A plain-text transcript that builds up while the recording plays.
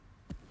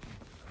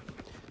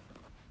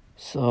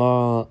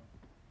So,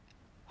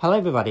 hello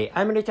everybody,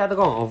 I'm Richard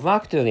Gon of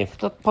WorkTuning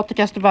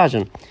podcast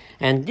version,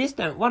 and this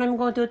time what I'm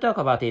going to talk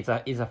about is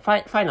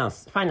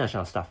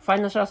financial stuff.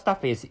 Financial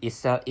stuff is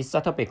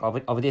the topic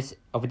of this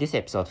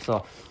episode.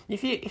 So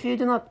if you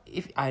do not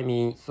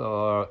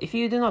if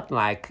you do not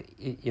like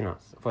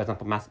for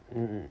example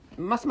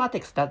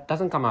mathematics that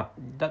doesn't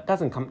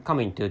come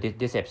into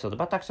this episode,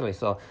 but actually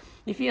so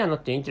if you are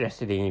not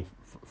interested in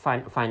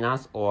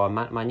finance or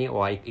money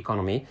or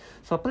economy,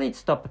 so please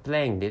stop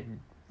playing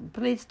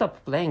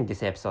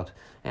this episode.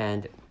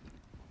 And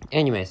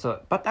anyway,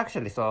 but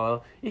actually,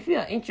 so if you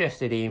are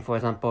interested in, for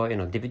example,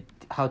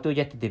 how to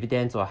get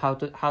dividends, or how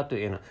to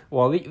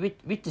or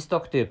which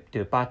stock to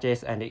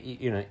purchase, and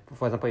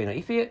for example,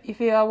 if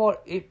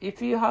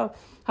you have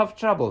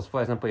troubles,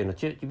 for example,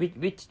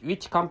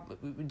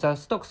 the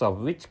stocks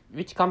of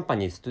which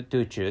companies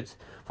to choose,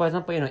 for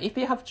example, if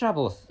you have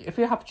troubles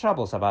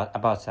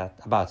about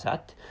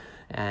that,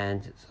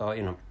 and so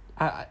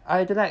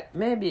I'd like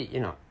maybe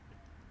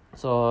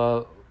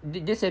so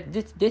this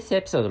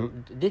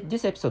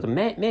episode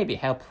may be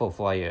helpful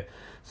for you.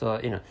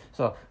 So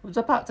so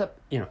the part that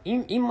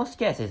in most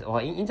cases,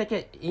 or in the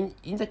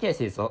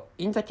cases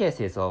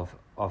of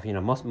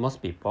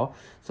most people,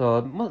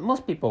 so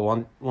most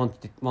people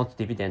want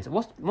dividends.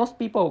 Most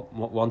people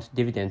want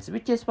dividends,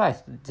 which is why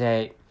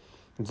they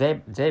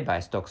buy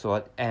stocks.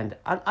 And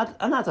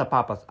another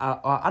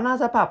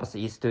purpose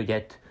is to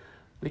get,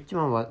 which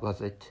one was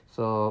it?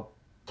 So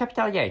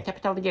capital gain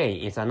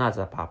is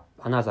another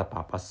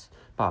purpose,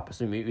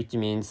 which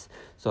means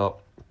so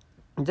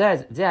there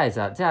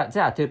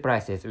are two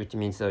prices, which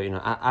means so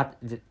at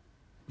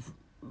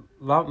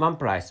one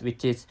price,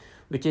 which is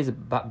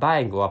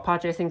buying or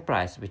purchasing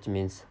price, which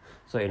means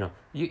so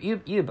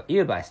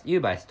you buy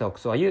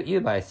stocks, or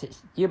you buy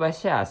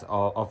shares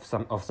of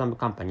some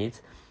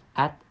companies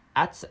at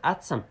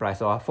some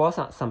price, or for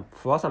some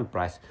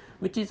price,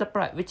 which is a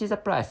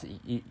price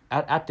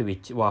at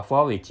which, or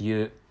for which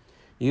you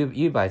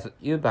buy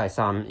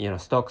some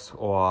stocks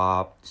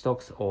or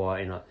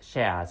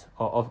shares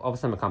of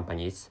some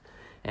companies.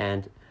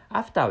 And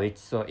after which,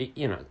 so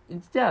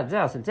there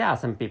are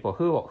some people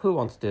who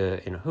want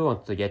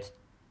to get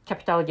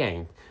capital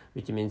gain,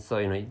 which means so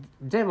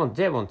they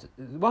want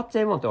what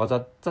they want, or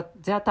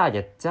their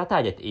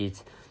target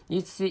is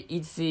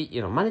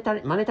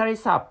monetary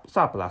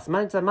surplus,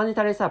 the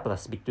monetary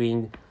surplus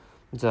between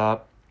the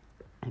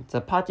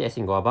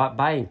purchasing or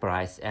buying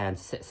price and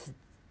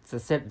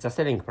the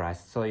selling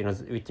price. So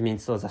which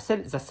means so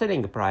the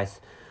selling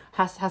price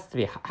has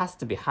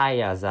to be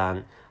higher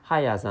than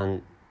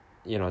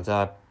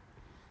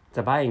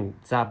the buying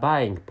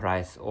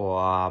price,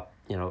 or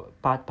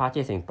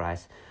purchasing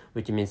price,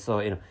 which means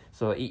so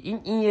so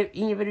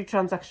in every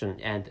transaction,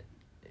 and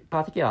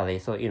particularly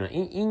so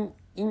in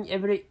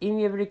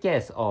every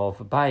case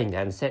of buying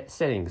and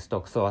selling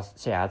stocks or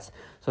shares,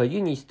 so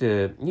you need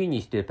to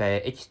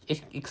pay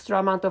extra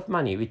amount of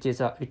money, which is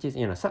that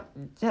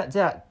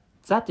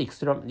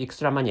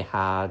extra money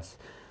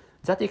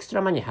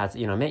has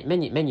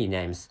many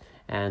names.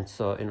 And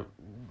so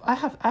I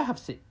have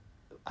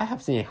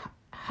seen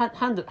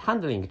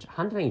handling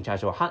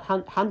charge, or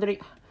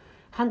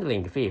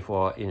handling fee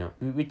for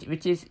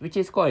which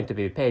is going to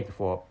be paid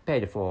for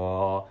the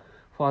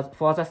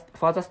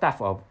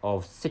staff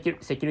of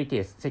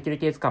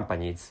securities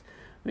companies,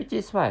 which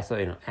is why so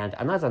and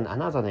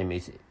another name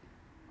is,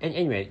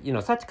 anyway,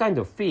 such kind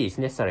of fee is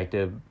necessary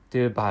to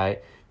buy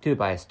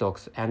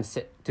stocks and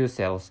to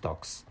sell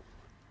stocks.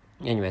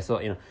 Anyway, so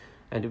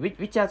and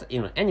which has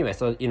anyway,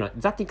 so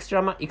that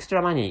extra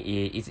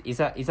money is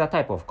a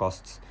type of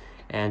costs,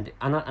 and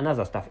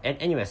another stuff. And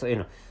anyway,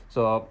 so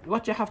so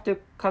what you have to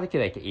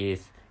calculate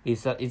is the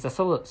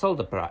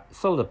sold price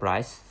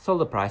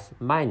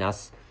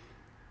minus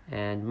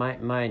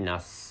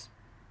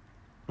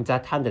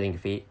that handling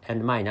fee,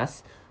 and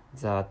minus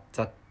that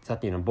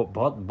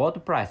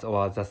bought price,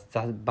 or the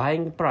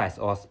buying price,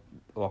 or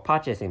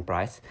purchasing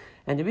price,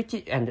 and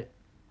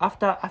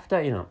after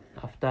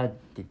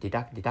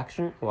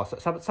deduction, or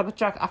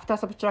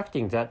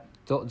subtracting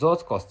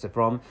those costs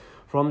from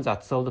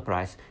that sold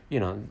price,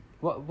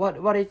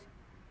 what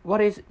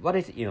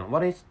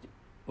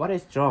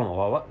is drawn,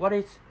 or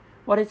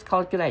what is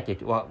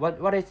calculated, or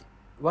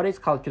what is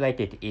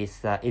calculated is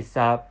the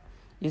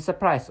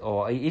price,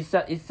 or is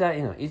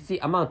the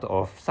amount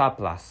of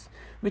surplus,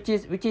 which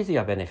is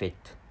your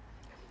benefit,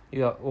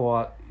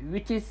 or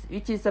which is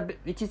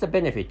a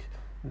benefit.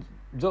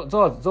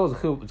 Those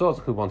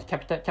who want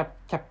capital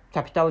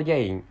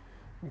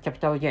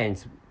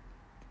gains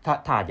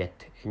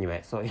target.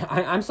 Anyway, so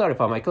I'm sorry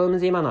for my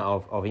clumsy manner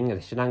of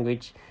English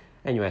language.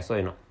 Anyway,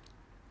 so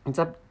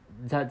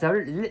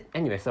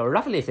anyway, so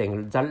roughly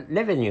saying, the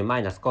revenue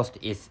minus cost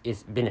is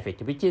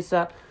benefit, which is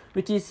a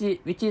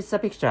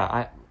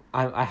picture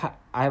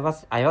I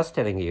was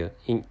telling you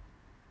in.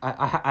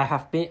 I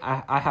have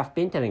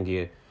been telling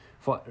you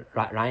for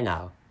right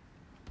now.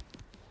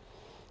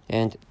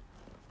 And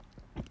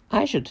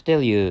I should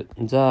tell you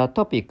the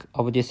topic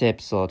of this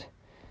episode,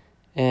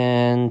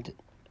 and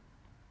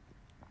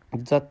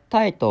the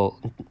title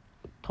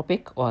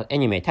topic or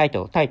anyway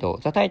title.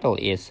 The title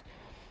is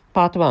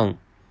Part 1,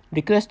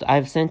 Request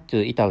I've Sent to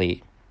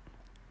Italy.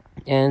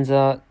 And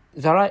the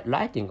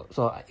writing,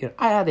 so I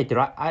added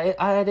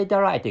the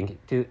writing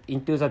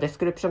into the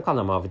description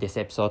column of this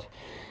episode.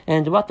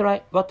 And what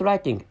I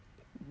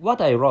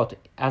wrote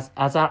as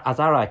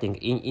a writing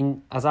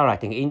in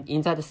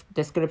the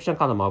description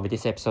column of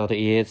this episode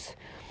is,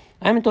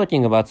 I'm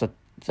talking about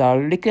the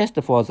request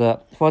for the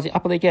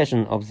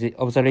application of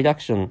the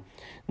reduction,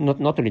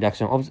 not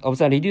reduction of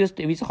the reduced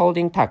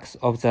withholding tax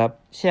of the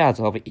shares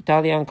of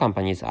Italian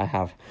companies I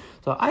have.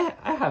 So I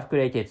have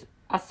created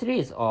a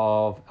series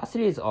of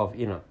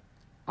similar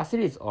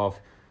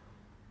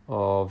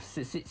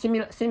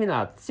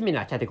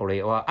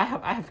category, or I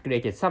have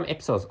created some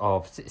episodes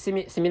of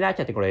similar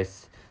category,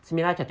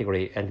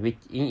 and which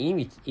in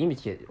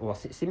which or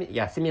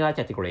similar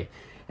category,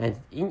 and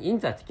in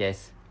that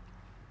case,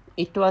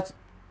 it was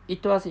the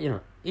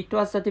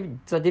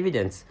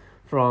dividends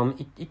from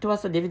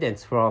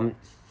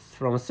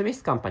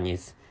Swiss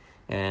companies.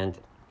 And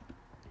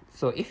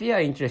so if you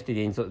are interested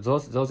in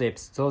those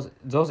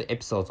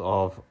episodes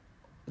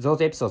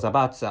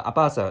about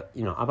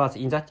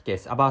in that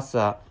case about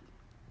the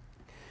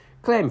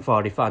claim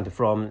for refund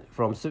from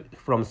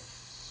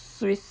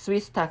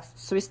Swiss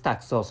tax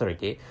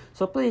authority,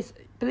 so please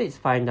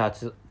find out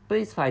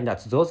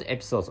those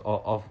episodes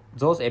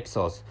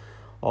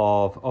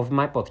of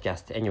my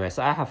podcast. Anyway,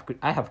 so I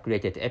have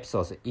created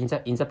episodes in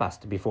the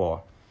past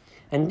before,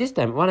 and this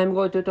time what I'm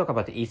going to talk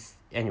about is,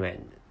 anyway,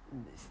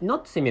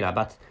 not similar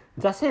but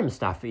the same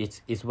stuff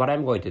is what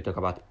I'm going to talk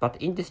about.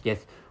 But in this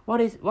case,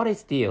 what is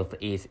deal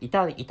is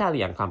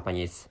Italian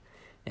companies.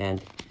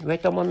 And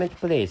wait a moment,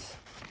 please.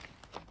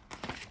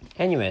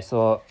 Anyway,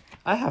 so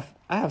I have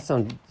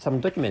some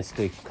documents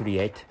to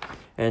create,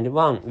 and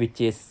one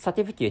which is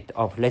certificate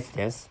of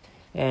residence,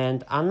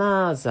 and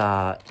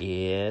another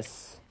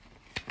is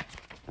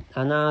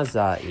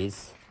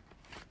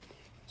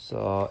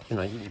so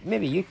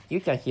maybe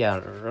you can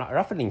hear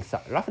ruffling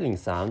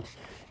sound,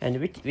 and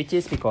which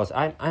is because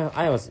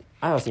I was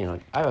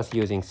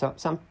using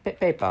some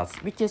papers,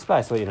 which is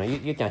why, so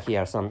you can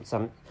hear some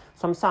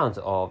sounds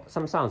of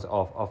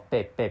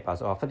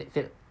papers, or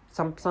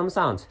some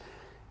sounds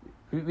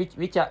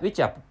which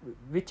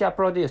are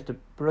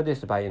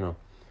produced by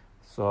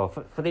so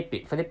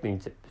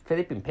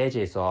flipping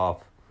pages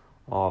of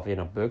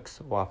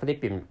books, or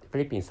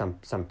flipping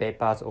some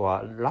papers,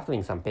 or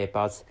ruffling some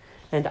papers.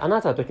 And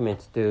another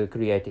document to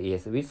create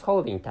is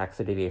withholding tax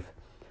relief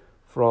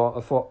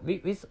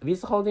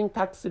withholding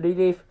tax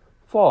relief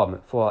form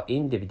for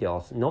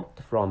individuals, not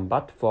from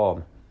but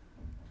form.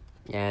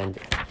 And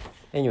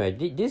anyway,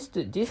 these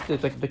two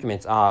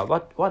documents are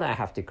what I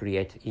have to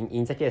create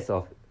in the case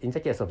of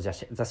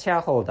the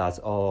shareholders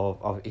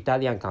of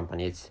Italian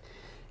companies.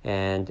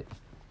 And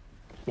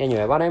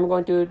anyway, what I'm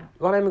going to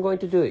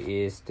do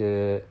is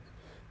to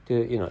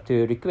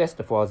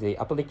request for the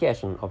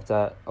application of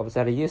the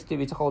reduced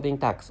withholding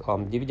tax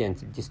on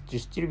dividends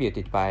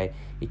distributed by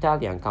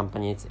Italian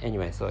companies.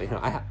 Anyway, so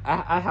I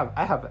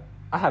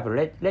have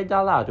read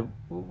aloud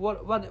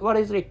what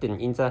is written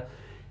in the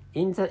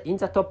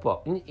top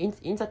of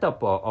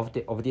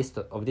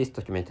this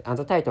document, and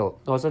the title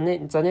or the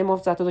name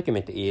of that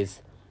document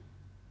is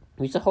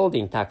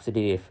withholding tax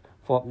relief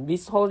form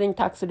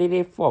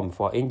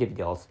for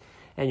individuals.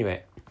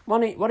 Anyway,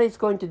 what it's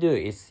going to do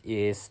is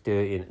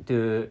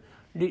to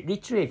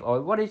retrieve,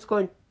 or what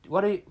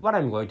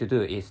I'm going to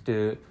do is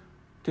to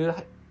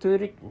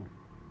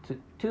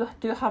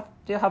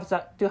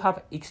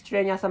have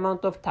extraneous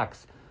amount of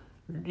tax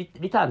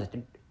returned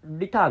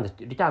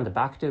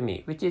back to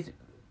me, which is,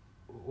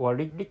 or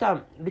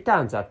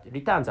returns that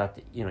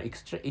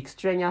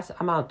extraneous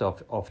amount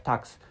of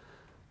tax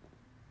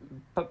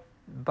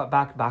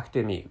back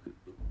to me,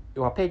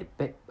 or paid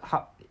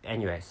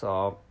anyway.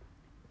 So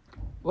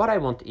what I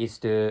want is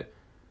to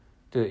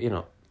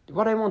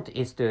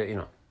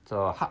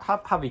so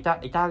have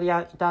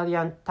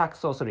Italian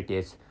tax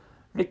authorities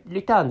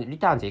return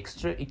the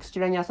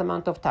extraneous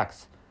amount of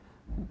tax,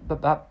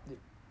 but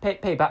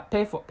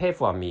pay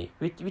for me,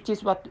 which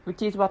is what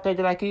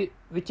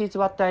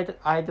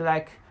I'd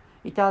like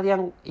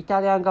Italian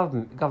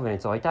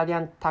governments or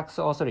Italian tax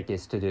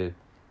authorities to do.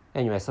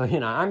 Anyway, so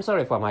I'm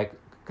sorry for my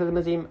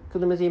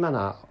clumsy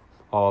manner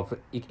of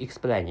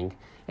explaining.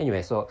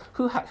 Anyway, so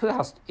who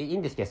has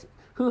in this case,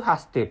 who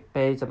has to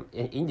pay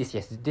in this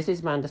case, this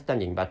is my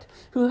understanding, but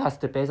who has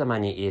to pay the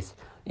money is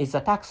the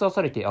tax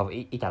authority of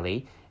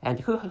Italy, and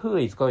who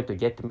is going to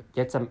get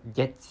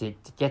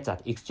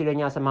that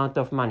extraneous amount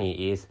of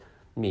money is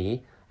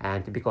me.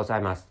 And because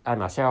I'm a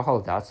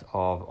shareholder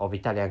of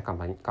Italian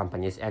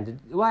companies, and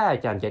why I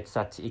can get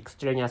such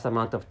extraneous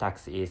amount of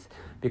tax is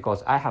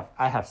because I have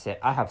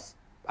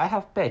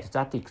paid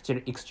that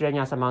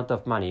extraneous amount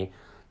of money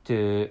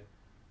to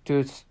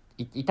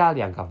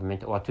Italian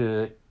government, or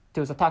to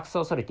the tax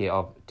authority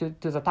or to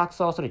the tax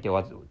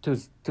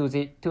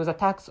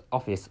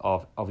office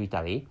of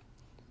Italy.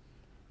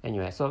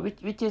 Anyway, so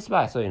which is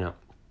why, so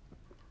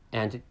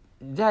and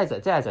there's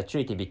a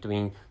treaty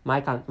between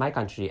my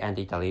country and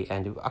Italy,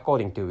 and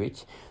according to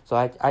which, so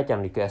I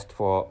can request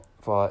for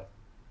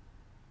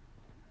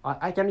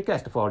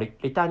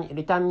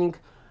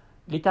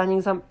returning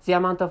the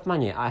amount of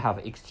money I have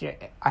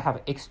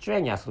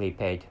extraneously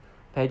paid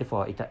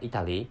for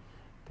Italy,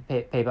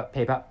 pay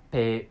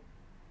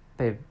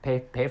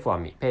for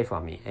me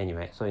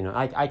anyway. So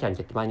I can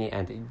get money,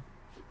 and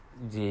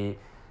the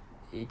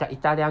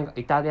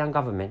Italian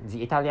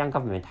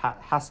government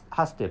has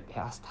to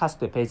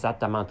pay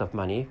that amount of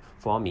money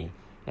for me.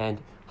 And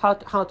how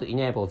to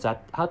enable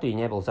that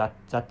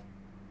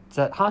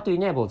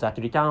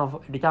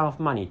return of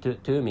money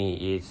to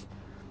me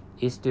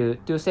is to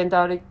send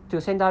a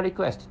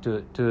request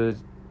to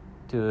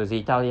the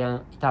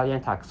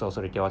Italian tax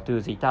authority, or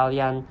to the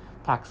Italian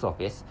tax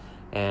office,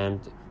 and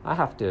I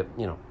have to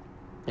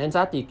and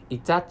that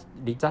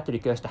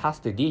request has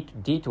to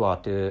detour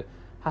to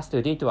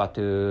the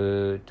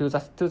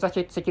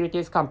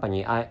securities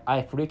company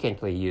I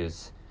frequently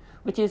use,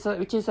 which is the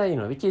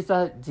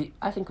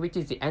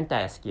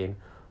entire scheme.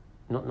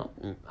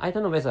 I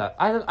don't know whether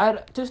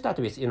to start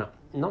with,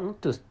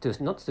 not to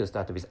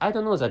start with. I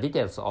don't know the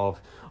details of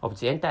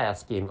the entire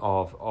scheme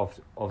of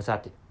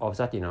that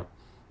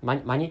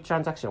money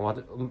transaction,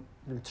 or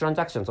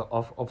transactions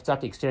of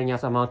that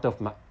extraneous amount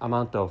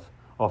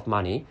of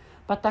money.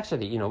 But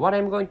actually, what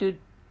I'm going to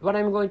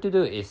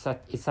do is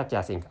such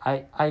a thing.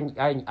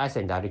 I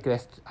send a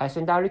request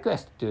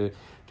to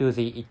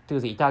the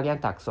Italian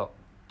tax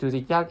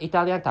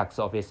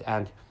office,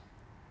 and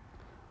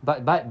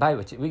by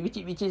which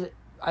is,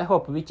 I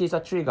hope, which is a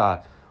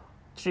trigger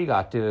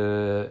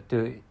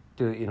to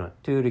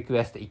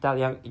request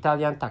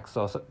Italian tax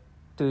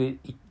to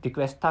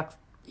request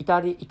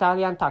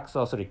Italian tax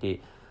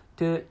authority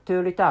to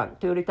return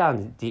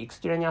the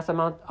extraneous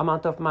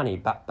amount of money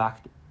back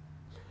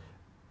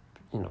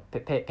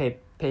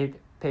pay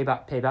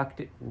back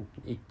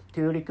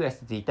to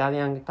request the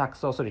Italian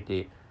tax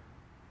authority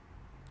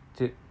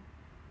to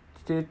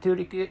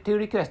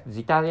request the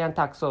Italian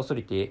tax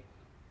authority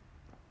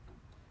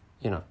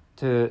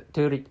to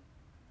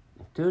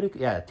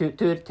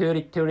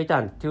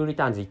return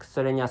the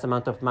extraneous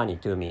amount of money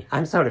to me.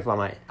 I'm sorry for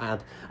my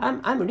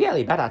I'm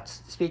really bad at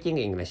speaking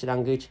English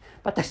language,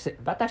 but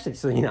actually,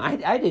 so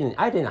I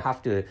didn't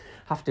have to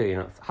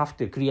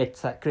create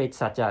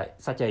such a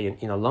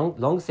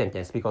long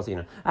sentence, because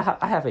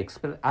I have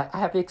explained I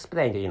have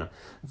explained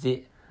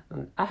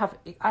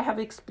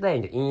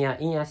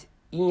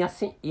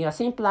in a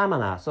simpler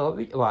manner. So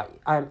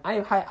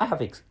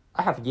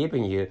I have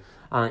given you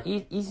an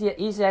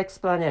easier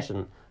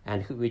explanation,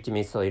 and which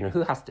means, so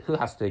who has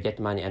to get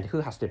money, and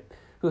who has to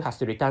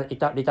return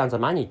the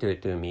money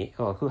to me,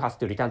 or who has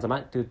to return the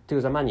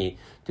money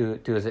to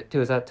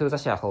the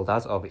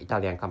shareholders of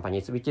Italian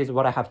companies, which is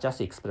what I have just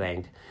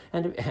explained.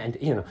 And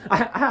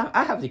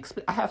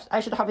I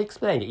should have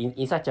explained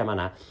in such a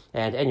manner.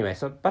 And anyway,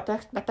 so but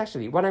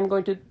actually, what I'm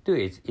going to do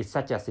is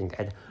such a thing,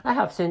 and I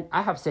have sent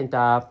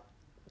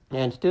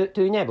and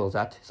to enable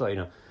that, so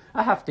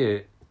I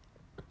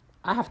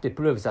have to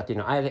prove that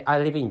I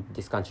live in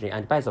this country,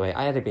 and by the way,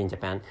 I live in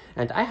Japan,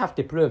 and I have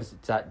to prove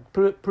the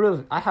fact.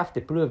 I have to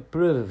prove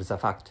the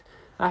fact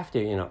that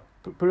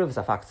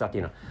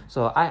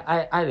So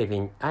I live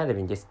in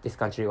this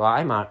country, or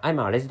I'm a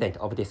resident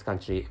of this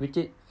country, which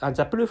is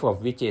the proof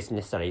of which is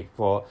necessary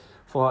for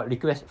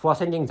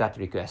sending that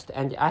request.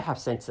 And I have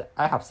sent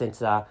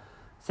a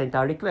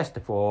request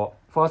for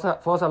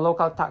the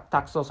local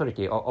tax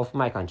authority of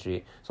my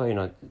country.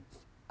 So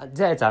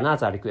there is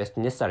another request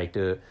necessary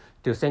to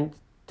send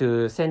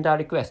a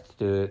request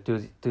to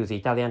the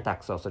Italian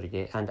tax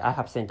authority, and I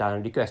have sent a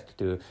request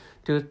to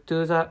the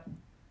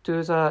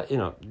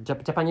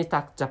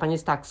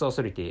Japanese tax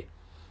authority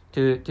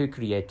to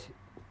create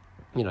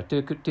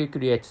to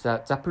create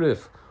the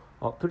proof,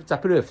 or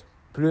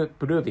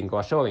proving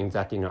or showing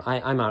that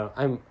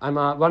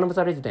I'm one of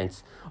the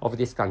residents of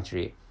this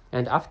country.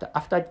 And after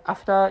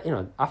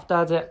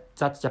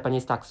that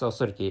Japanese tax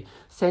authority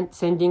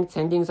sending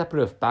the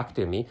proof back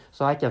to me,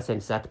 so I can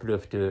send that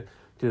proof to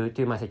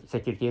my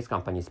securities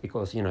companies,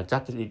 because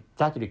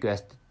that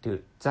request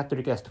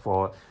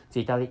for the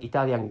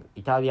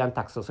Italian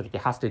tax authority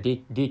has to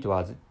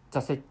detour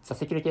the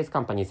securities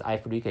companies I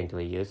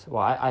frequently use,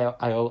 or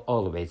I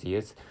always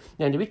use,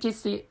 and which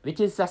is the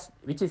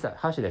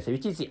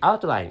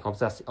outline of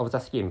the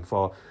scheme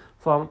for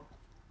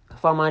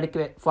my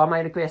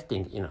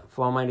requesting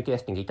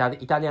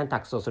Italian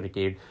tax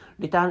authority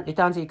return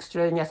the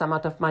extraneous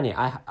amount of money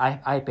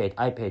I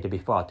paid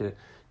before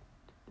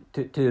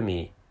to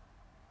me.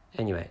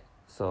 Anyway,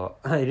 so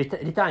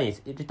return is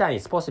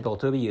possible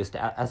to be used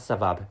as a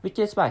verb, which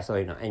is why, so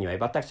anyway.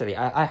 But actually,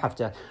 I have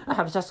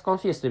just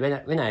confused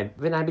when I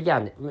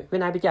began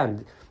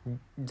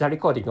the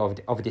recording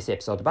of this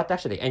episode. But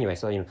actually, anyway,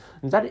 so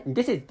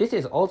this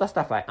is all the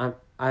stuff I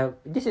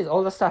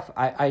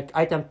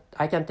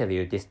can tell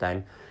you this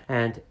time.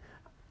 And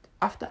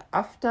after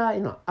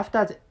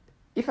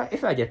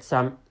if I get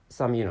some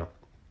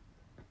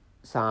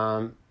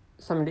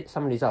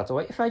results,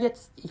 or if I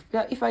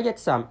get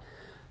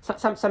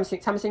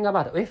something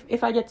about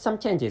if I get some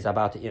changes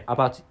about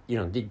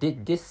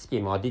this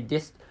scheme or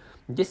this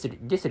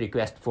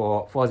request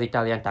for the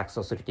Italian tax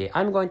authority,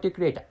 I'm going to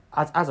create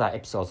other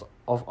episodes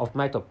of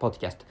my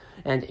podcast.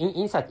 And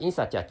in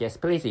such a case,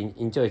 please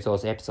enjoy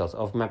those episodes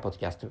of my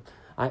podcast.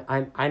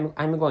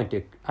 I'm going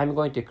to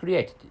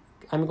create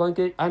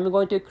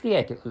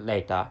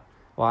later,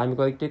 or I'm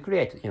going to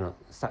create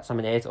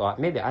some days, or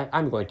maybe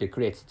I'm going to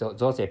create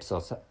those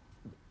episodes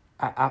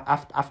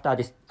after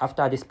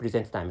this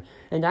present time.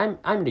 And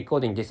I'm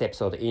recording this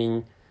episode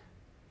in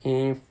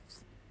the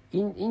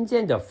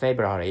end of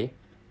February.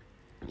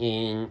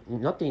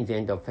 Not in the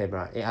end of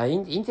February.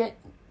 In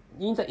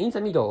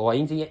the middle, or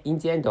in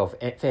the end of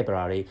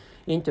February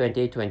in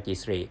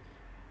 2023.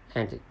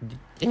 And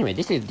anyway,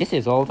 this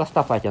is all the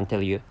stuff I can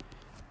tell you.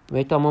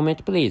 Wait a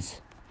moment,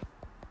 please.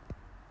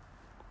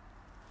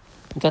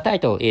 The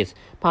title is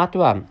Part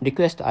 1,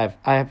 Request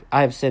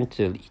I've sent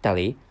to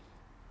Italy.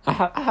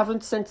 I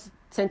haven't sent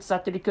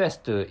that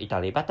request to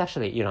Italy, but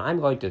actually, I'm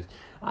going to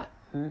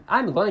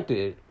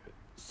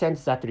send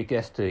that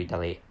request to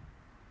Italy,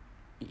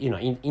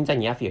 in the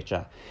near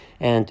future.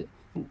 And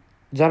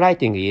the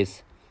writing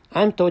is,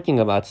 I'm talking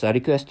about the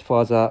request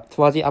for the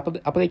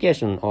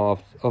application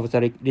of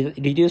the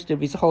reduced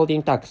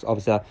withholding tax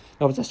of the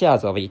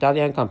shares of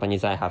Italian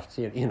companies I have.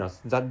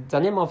 The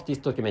name of this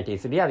document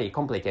is really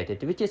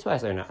complicated, which is why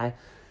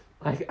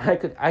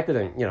I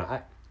couldn't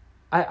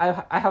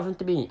I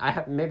haven't been,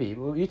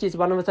 which is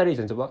one of the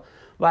reasons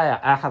why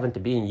I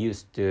haven't been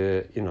used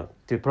to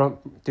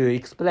to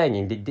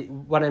explaining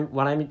what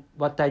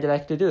I'd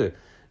like to do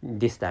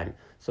this time.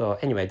 So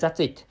anyway,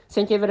 that's it.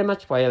 Thank you very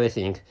much for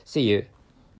listening. See you.